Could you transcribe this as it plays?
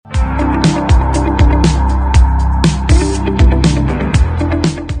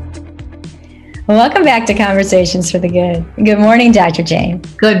Welcome back to Conversations for the Good. Good morning, Dr. Jane.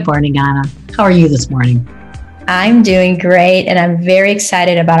 Good morning, Anna. How are you this morning? I'm doing great, and I'm very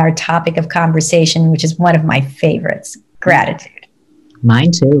excited about our topic of conversation, which is one of my favorites, gratitude.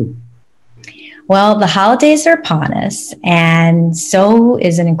 Mine too. Well, the holidays are upon us, and so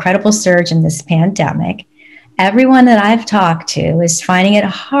is an incredible surge in this pandemic. Everyone that I've talked to is finding it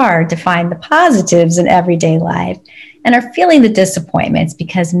hard to find the positives in everyday life and are feeling the disappointments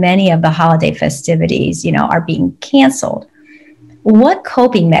because many of the holiday festivities, are being canceled. What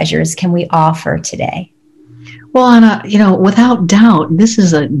coping measures can we offer today? Well, Anna, without doubt, this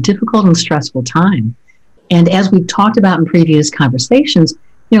is a difficult and stressful time. And as we've talked about in previous conversations,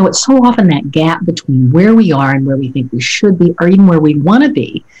 it's so often that gap between where we are and where we think we should be, or even where we want to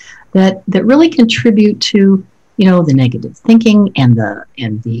be, that really contribute to, the negative thinking and the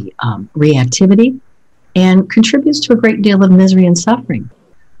reactivity, and contributes to a great deal of misery and suffering.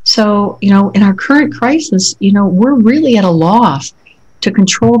 So, in our current crisis, we're really at a loss to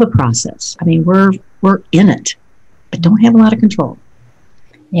control the process. I mean, we're in it, but don't have a lot of control.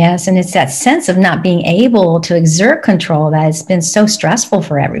 Yes, and it's that sense of not being able to exert control that has been so stressful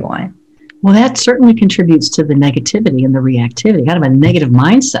for everyone. Well, that certainly contributes to the negativity and the reactivity, kind of a negative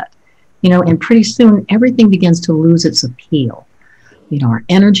mindset, and pretty soon everything begins to lose its appeal. Our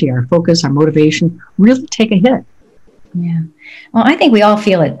energy, our focus, our motivation really take a hit. Yeah. Well, I think we all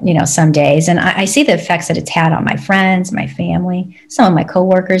feel it, some days. And I see the effects that it's had on my friends, my family, some of my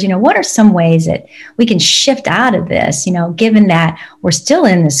coworkers. What are some ways that we can shift out of this, given that we're still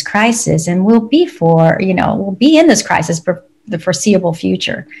in this crisis and we'll be in this crisis for the foreseeable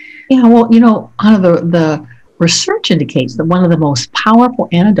future? Yeah, well, Anna, the research indicates that one of the most powerful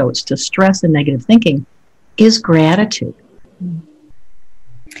antidotes to stress and negative thinking is gratitude.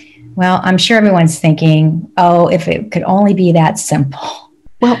 Well, I'm sure everyone's thinking, if it could only be that simple.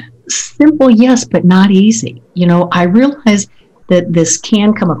 Well, simple, yes, but not easy. I realize that this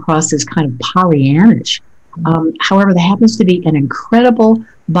can come across as kind of Pollyannish. However, there happens to be an incredible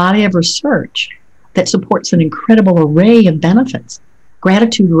body of research that supports an incredible array of benefits.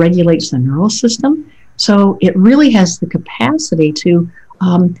 Gratitude regulates the neural system, so it really has the capacity to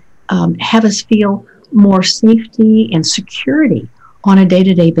have us feel more safety and security on a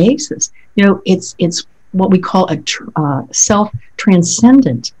day-to-day basis. It's what we call a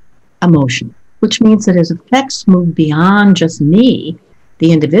self-transcendent emotion, which means that its effects move beyond just me,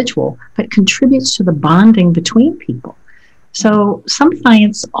 the individual, but contributes to the bonding between people. So some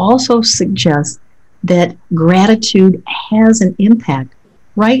science also suggests that gratitude has an impact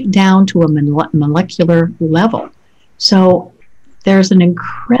right down to a molecular level. So there's an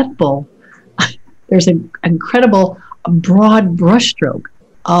incredible broad brushstroke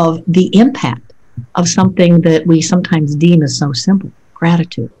of the impact of something that we sometimes deem as so simple,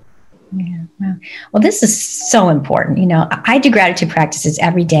 gratitude. Yeah. Well, this is so important. I do gratitude practices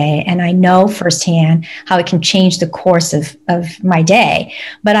every day, and I know firsthand how it can change the course of my day.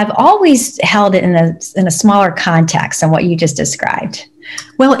 But I've always held it in a smaller context than what you just described.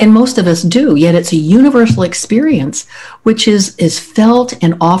 Well, and most of us do, yet it's a universal experience, which is felt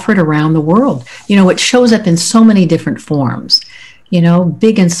and offered around the world. It shows up in so many different forms,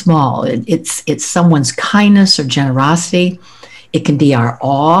 big and small. It's someone's kindness or generosity. It can be our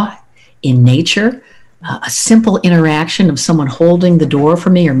awe in nature, a simple interaction of someone holding the door for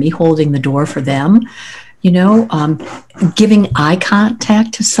me or me holding the door for them, giving eye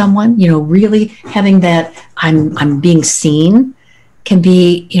contact to someone, really having that I'm being seen can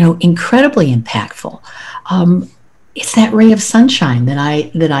be, incredibly impactful. It's that ray of sunshine that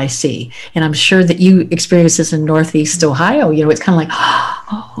I see. And I'm sure that you experience this in Northeast Ohio. It's kind of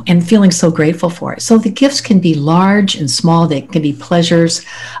like, and feeling so grateful for it. So the gifts can be large and small. They can be pleasures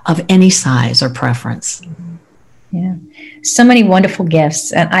of any size or preference. Yeah. So many wonderful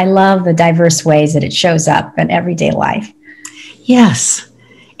gifts. And I love the diverse ways that it shows up in everyday life. Yes.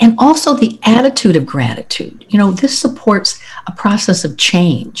 And also the attitude of gratitude. This supports a process of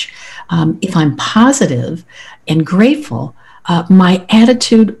change. If I'm positive and grateful, my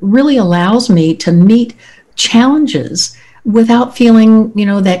attitude really allows me to meet challenges without feeling,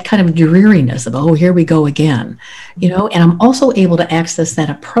 that kind of dreariness of, here we go again. And I'm also able to access that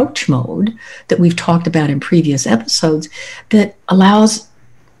approach mode that we've talked about in previous episodes that allows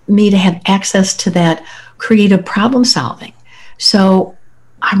me to have access to that creative problem solving. So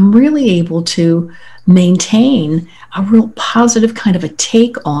I'm really able to maintain a real positive kind of a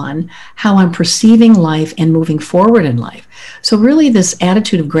take on how I'm perceiving life and moving forward in life. So really this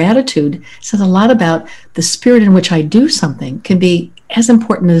attitude of gratitude says a lot about the spirit in which I do something can be as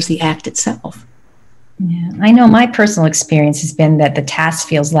important as the act itself. Yeah, I know my personal experience has been that the task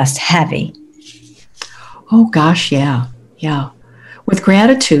feels less heavy. Oh gosh, yeah, yeah. With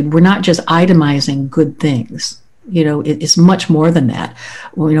gratitude, we're not just itemizing good things. It's much more than that.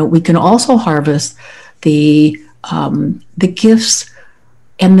 We can also harvest the gifts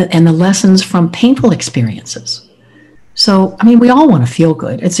and the lessons from painful experiences. So, I mean, we all want to feel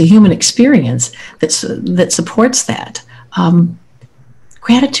good. It's a human experience that supports that.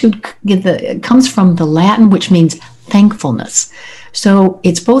 Gratitude comes from the Latin, which means thankfulness. So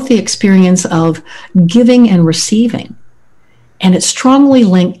it's both the experience of giving and receiving, and it's strongly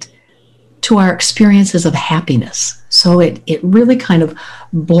linked to our experiences of happiness. So it really kind of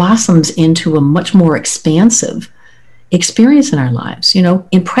blossoms into a much more expansive experience in our lives.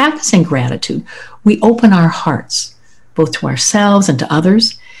 In practicing gratitude, we open our hearts both to ourselves and to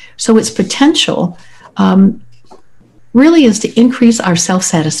others. So its potential really is to increase our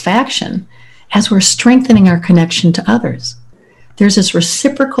self-satisfaction as we're strengthening our connection to others. There's this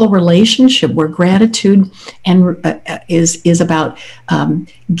reciprocal relationship where gratitude is about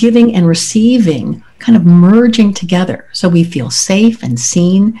giving and receiving, kind of merging together, so we feel safe and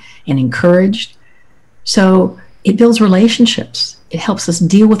seen and encouraged. So it builds relationships. It helps us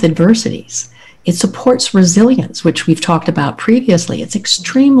deal with adversities. It supports resilience, which we've talked about previously. It's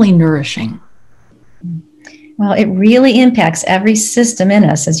extremely nourishing. Well, it really impacts every system in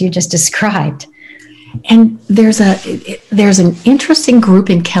us, as you just described. And there's an interesting group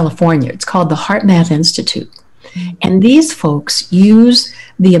in California. It's called the HeartMath Institute. And these folks use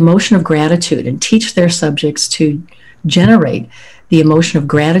the emotion of gratitude and teach their subjects to generate the emotion of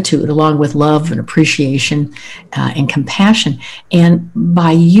gratitude along with love and appreciation and compassion. And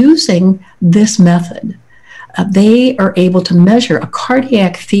by using this method, they are able to measure a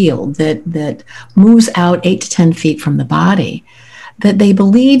cardiac field that moves out 8 to 10 feet from the body that they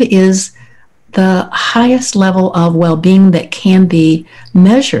believe is the highest level of well-being that can be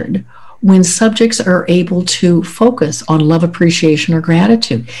measured when subjects are able to focus on love, appreciation, or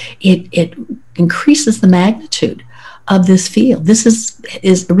gratitude. It increases the magnitude of this field. This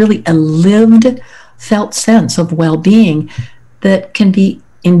is really a lived, felt sense of well-being that can be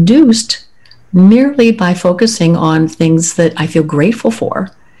induced merely by focusing on things that I feel grateful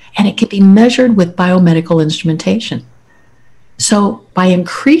for, and it can be measured with biomedical instrumentation. So by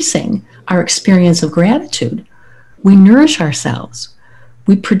increasing our experience of gratitude, we nourish ourselves,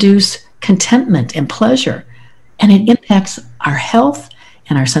 we produce contentment and pleasure, and it impacts our health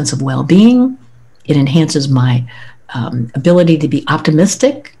and our sense of well-being. It enhances my ability to be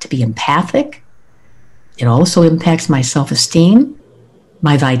optimistic, to be empathic. It also impacts my self-esteem,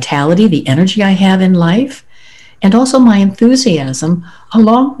 my vitality, the energy I have in life, and also my enthusiasm,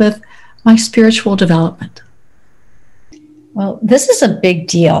 along with my spiritual development. Well, this is a big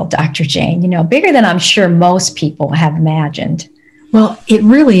deal, Dr. Jane, bigger than I'm sure most people have imagined. Well, it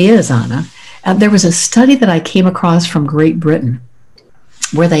really is, Anna. There was a study that I came across from Great Britain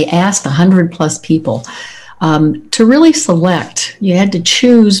where they asked 100 plus people to really select. You had to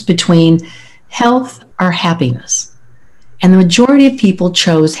choose between health or happiness. And the majority of people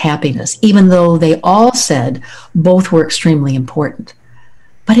chose happiness, even though they all said both were extremely important.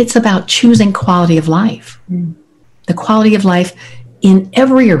 But it's about choosing quality of life. The quality of life in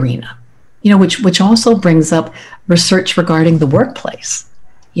every arena, which also brings up research regarding the workplace.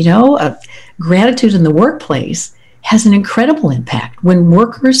 Gratitude in the workplace has an incredible impact. When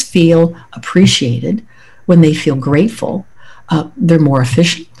workers feel appreciated, when they feel grateful, they're more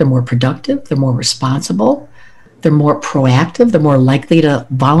efficient, they're more productive, they're more responsible, they're more proactive, they're more likely to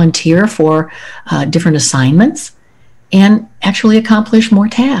volunteer for different assignments and actually accomplish more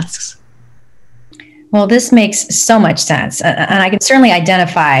tasks. Well, this makes so much sense. And I can certainly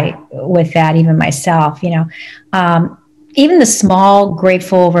identify with that even myself, even the small,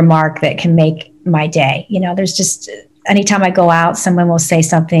 grateful remark that can make my day. There's just, anytime I go out, someone will say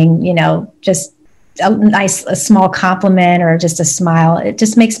something, just a small compliment or just a smile. It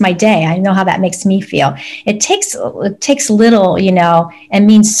just makes my day. I know how that makes me feel. It takes little, and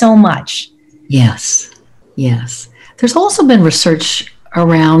means so much. Yes. There's also been research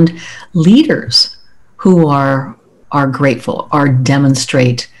around leaders who are grateful or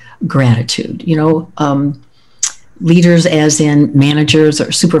demonstrate gratitude. Leaders as in managers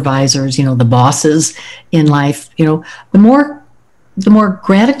or supervisors, the bosses in life, the more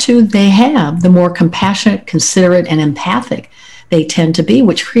gratitude they have, the more compassionate, considerate, and empathic they tend to be,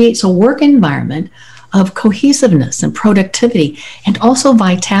 which creates a work environment of cohesiveness and productivity and also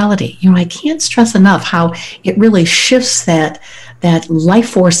vitality. I can't stress enough how it really shifts that life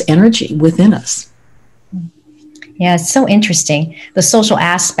force energy within us. Yeah, it's so interesting. The social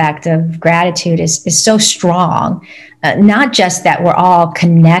aspect of gratitude is so strong, not just that we're all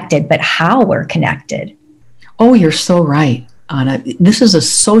connected, but how we're connected. Oh, you're so right, Anna. This is a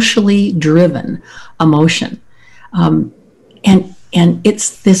socially driven emotion. And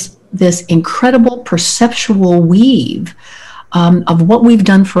it's this incredible perceptual weave of what we've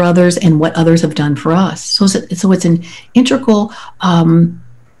done for others and what others have done for us. So it's an integral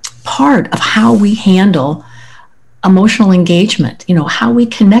part of how we handle emotional engagement, how we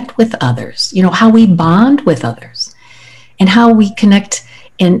connect with others, how we bond with others, and how we connect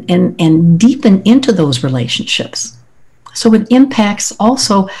and deepen into those relationships. So it impacts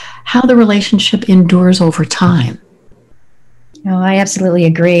also how the relationship endures over time. Oh, I absolutely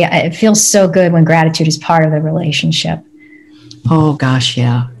agree. It feels so good when gratitude is part of the relationship. Oh, gosh,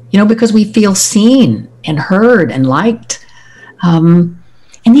 yeah. Because we feel seen and heard and liked. And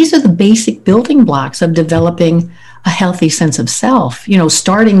these are the basic building blocks of developing a healthy sense of self,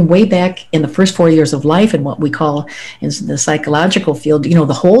 starting way back in the first 4 years of life in what we call in the psychological field,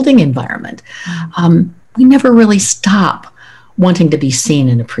 the holding environment. We never really stop wanting to be seen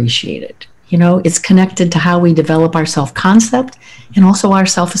and appreciated. It's connected to how we develop our self-concept and also our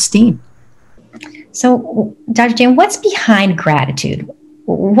self-esteem. So, Dr. Jane, what's behind gratitude?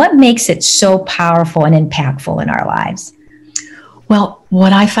 What makes it so powerful and impactful in our lives? Well,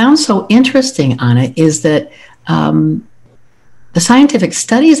 what I found so interesting, Anna, is that the scientific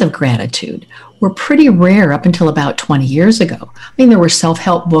studies of gratitude were pretty rare up until about 20 years ago. I mean, there were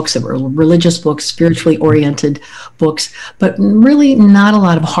self-help books, there were religious books, spiritually oriented books, but really not a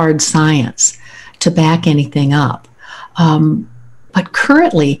lot of hard science to back anything up. But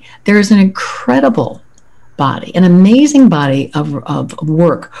currently, there is an incredible body, an amazing body of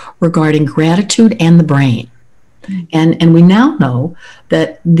work regarding gratitude and the brain. And we now know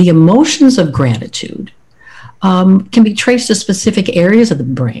that the emotions of gratitude can be traced to specific areas of the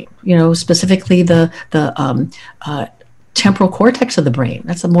brain, specifically the temporal cortex of the brain.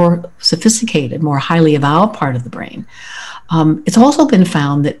 That's a more sophisticated, more highly evolved part of the brain. It's also been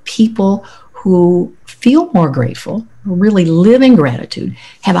found that people who feel more grateful, who really live in gratitude,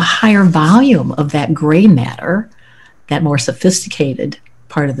 have a higher volume of that gray matter, that more sophisticated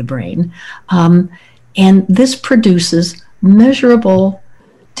part of the brain. And this produces measurable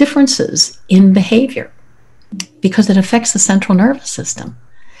differences in behavior because it affects the central nervous system.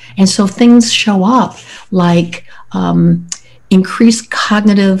 And so things show up like increased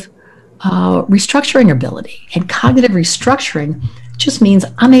cognitive restructuring ability. And cognitive restructuring just means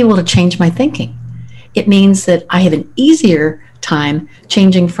I'm able to change my thinking. It means that I have an easier time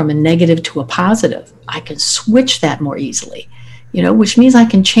changing from a negative to a positive. I can switch that more easily, which means I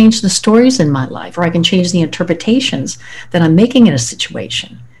can change the stories in my life, or I can change the interpretations that I'm making in a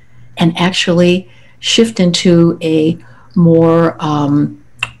situation and actually shift into a more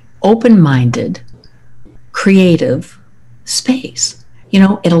open-minded, creative space.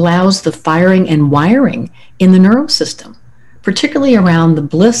 It allows the firing and wiring in the nervous system, particularly around the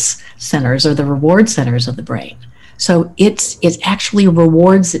bliss centers or the reward centers of the brain. So it actually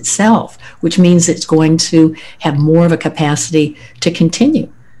rewards itself, which means it's going to have more of a capacity to continue,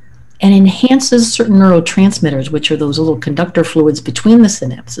 and enhances certain neurotransmitters, which are those little conductor fluids between the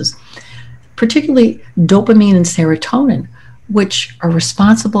synapses, particularly dopamine and serotonin, which are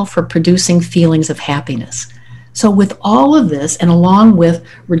responsible for producing feelings of happiness. So with all of this, and along with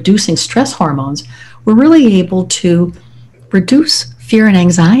reducing stress hormones, we're really able to reduce fear and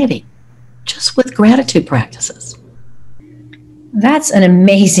anxiety just with gratitude practices. That's an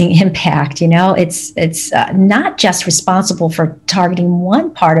amazing impact. It's not just responsible for targeting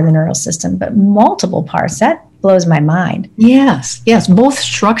one part of the neural system, but multiple parts. That blows my mind. Yes, both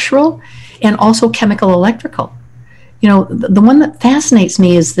structural and also chemical electrical. The one that fascinates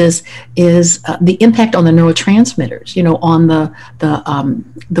me is the impact on the neurotransmitters, on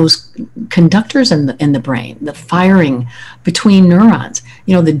those conductors in the brain, the firing between neurons.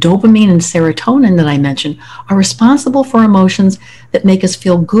 The dopamine and serotonin that I mentioned are responsible for emotions that make us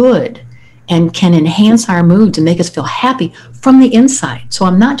feel good and can enhance our moods and make us feel happy from the inside. So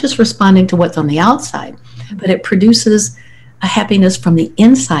I'm not just responding to what's on the outside, but it produces a happiness from the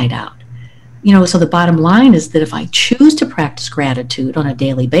inside out. So the bottom line is that if I choose to practice gratitude on a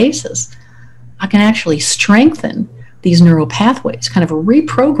daily basis, I can actually strengthen these neural pathways, kind of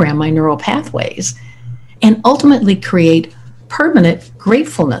reprogram my neural pathways, and ultimately create permanent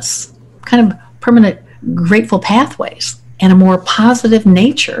gratefulness, kind of permanent grateful pathways, and a more positive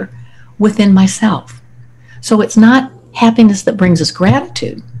nature within myself. So it's not happiness that brings us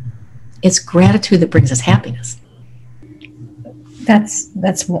gratitude, it's gratitude that brings us happiness.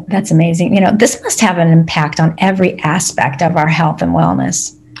 That's amazing. This must have an impact on every aspect of our health and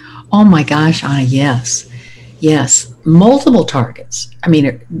wellness. Oh my gosh, Anna, yes. Yes, multiple targets. I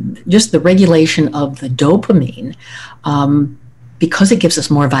mean, just the regulation of the dopamine, because it gives us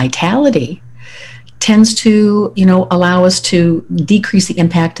more vitality, tends to, allow us to decrease the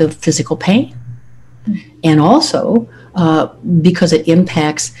impact of physical pain. And also, because it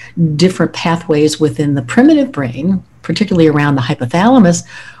impacts different pathways within the primitive brain, particularly around the hypothalamus,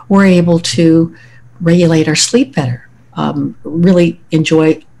 we're able to regulate our sleep better, really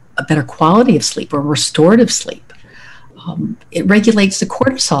enjoy a better quality of sleep or restorative sleep. It regulates the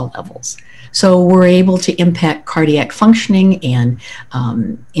cortisol levels. So we're able to impact cardiac functioning and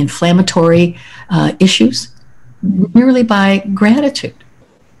inflammatory issues merely by gratitude.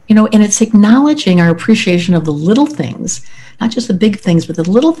 And it's acknowledging our appreciation of the little things, not just the big things, but the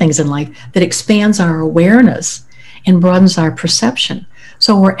little things in life that expands our awareness and broadens our perception.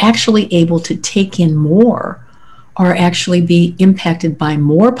 So we're actually able to take in more or actually be impacted by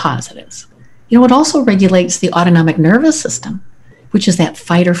more positives. It also regulates the autonomic nervous system, which is that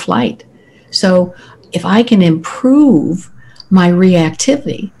fight or flight. So if I can improve my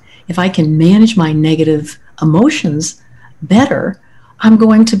reactivity, if I can manage my negative emotions better, I'm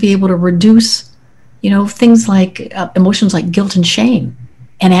going to be able to reduce, things like emotions like guilt and shame,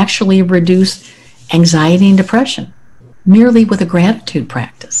 and actually reduce anxiety and depression merely with a gratitude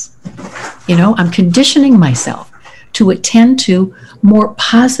practice. I'm conditioning myself to attend to more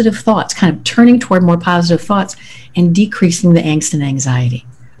positive thoughts, kind of turning toward more positive thoughts and decreasing the angst and anxiety.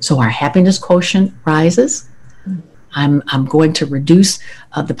 So our happiness quotient rises. I'm going to reduce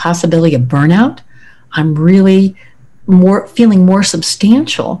the possibility of burnout. I'm really feeling more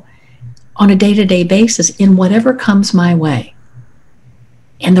substantial on a day-to-day basis in whatever comes my way.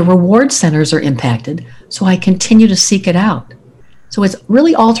 And the reward centers are impacted, so I continue to seek it out. So it's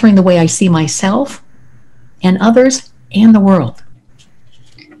really altering the way I see myself and others and the world.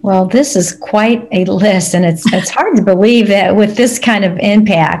 Well, this is quite a list, and it's hard to believe that with this kind of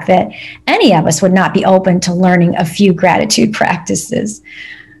impact that any of us would not be open to learning a few gratitude practices.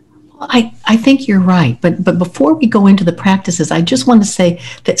 I think you're right. But before we go into the practices, I just want to say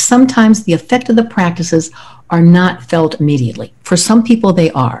that sometimes the effect of the practices are not felt immediately. For some people, they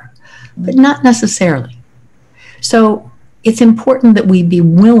are, but not necessarily. So it's important that we be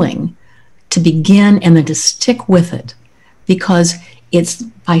willing to begin and then to stick with it, because it's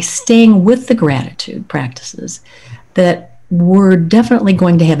by staying with the gratitude practices that we're definitely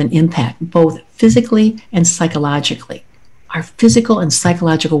going to have an impact, both physically and psychologically. Our physical and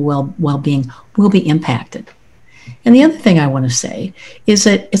psychological well-being will be impacted. And the other thing I want to say is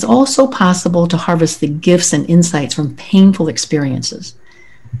that it's also possible to harvest the gifts and insights from painful experiences.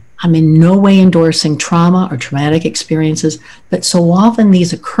 I'm in no way endorsing trauma or traumatic experiences, but so often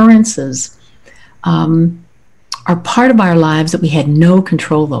these occurrences are part of our lives that we had no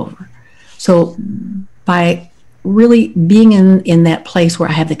control over. So by really being in that place where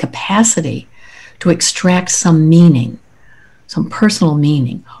I have the capacity to extract some meaning, some personal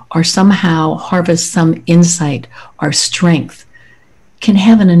meaning, or somehow harvest some insight or strength, can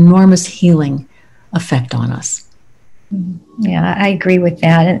have an enormous healing effect on us. Yeah, I agree with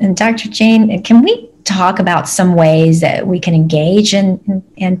that. And Dr. Jane, can we talk about some ways that we can engage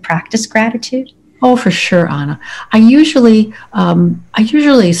and practice gratitude? Oh, for sure, Anna. I usually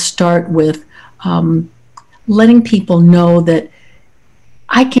start with letting people know that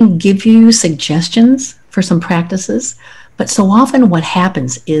I can give you suggestions for some practices, but so often what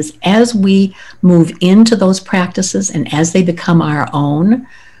happens is as we move into those practices and as they become our own,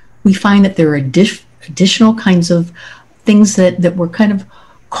 we find that there are additional kinds of things that we're kind of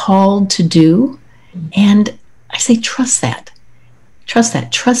called to do. And I say, trust that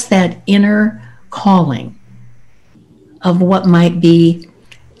inner calling of what might be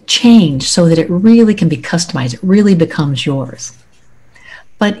changed so that it really can be customized. It really becomes yours.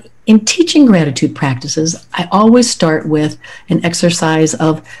 But in teaching gratitude practices, I always start with an exercise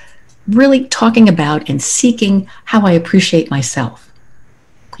of really talking about and seeking how I appreciate myself.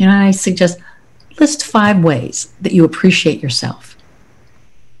 I suggest list 5 ways that you appreciate yourself.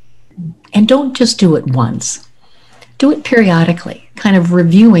 And don't just do it once. Do it periodically, kind of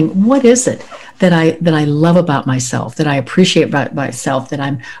reviewing what is it that I love about myself, that I appreciate about myself, that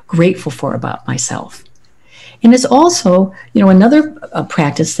I'm grateful for about myself. And it's also, another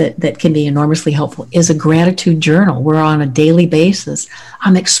practice that can be enormously helpful is a gratitude journal, where on a daily basis,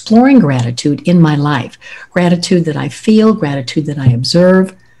 I'm exploring gratitude in my life, gratitude that I feel, gratitude that I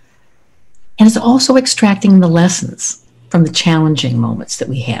observe. And it's also extracting the lessons from the challenging moments that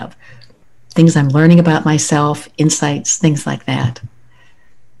we have, things I'm learning about myself, insights, things like that.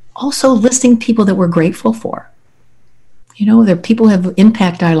 Also listing people that we're grateful for. There are people who have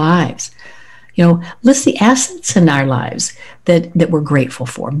impacted our lives. List the assets in our lives that we're grateful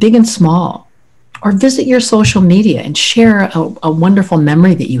for, big and small. Or visit your social media and share a wonderful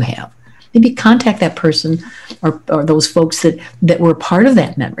memory that you have. Maybe contact that person or those folks that were part of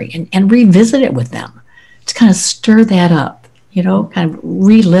that memory and revisit it with them to kind of stir that up, kind of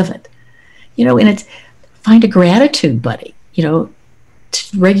relive it. And it's find a gratitude buddy, to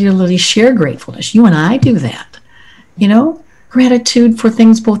regularly share gratefulness. You and I do that, gratitude for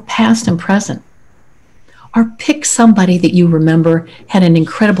things both past and present. Or pick somebody that you remember had an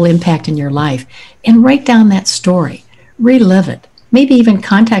incredible impact in your life and write down that story, relive it, maybe even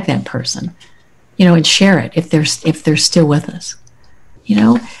contact that person, and share it if they're still with us.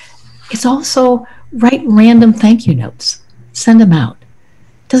 It's also write random thank you notes, send them out.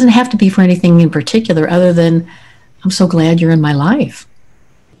 It doesn't have to be for anything in particular other than, I'm so glad you're in my life.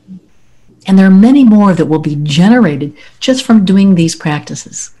 And there are many more that will be generated just from doing these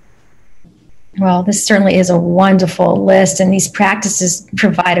practices. Well, this certainly is a wonderful list, and these practices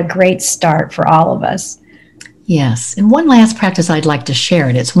provide a great start for all of us. Yes, and one last practice I'd like to share,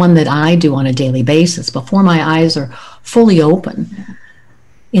 and it's one that I do on a daily basis before my eyes are fully open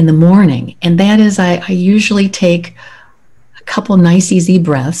in the morning, and that is I usually take a couple nice, easy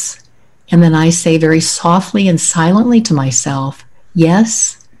breaths, and then I say very softly and silently to myself,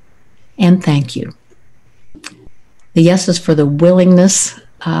 yes, and thank you. The yes is for the willingness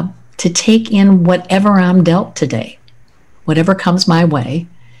to take in whatever I'm dealt today, whatever comes my way.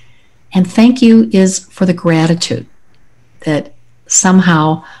 And thank you is for the gratitude that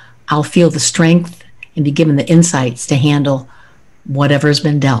somehow I'll feel the strength and be given the insights to handle whatever's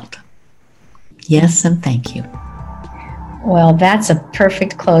been dealt. Yes, and thank you. Well, that's a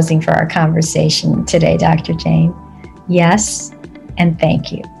perfect closing for our conversation today, Dr. Jane. Yes, and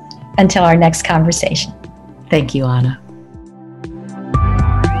thank you. Until our next conversation. Thank you, Anna.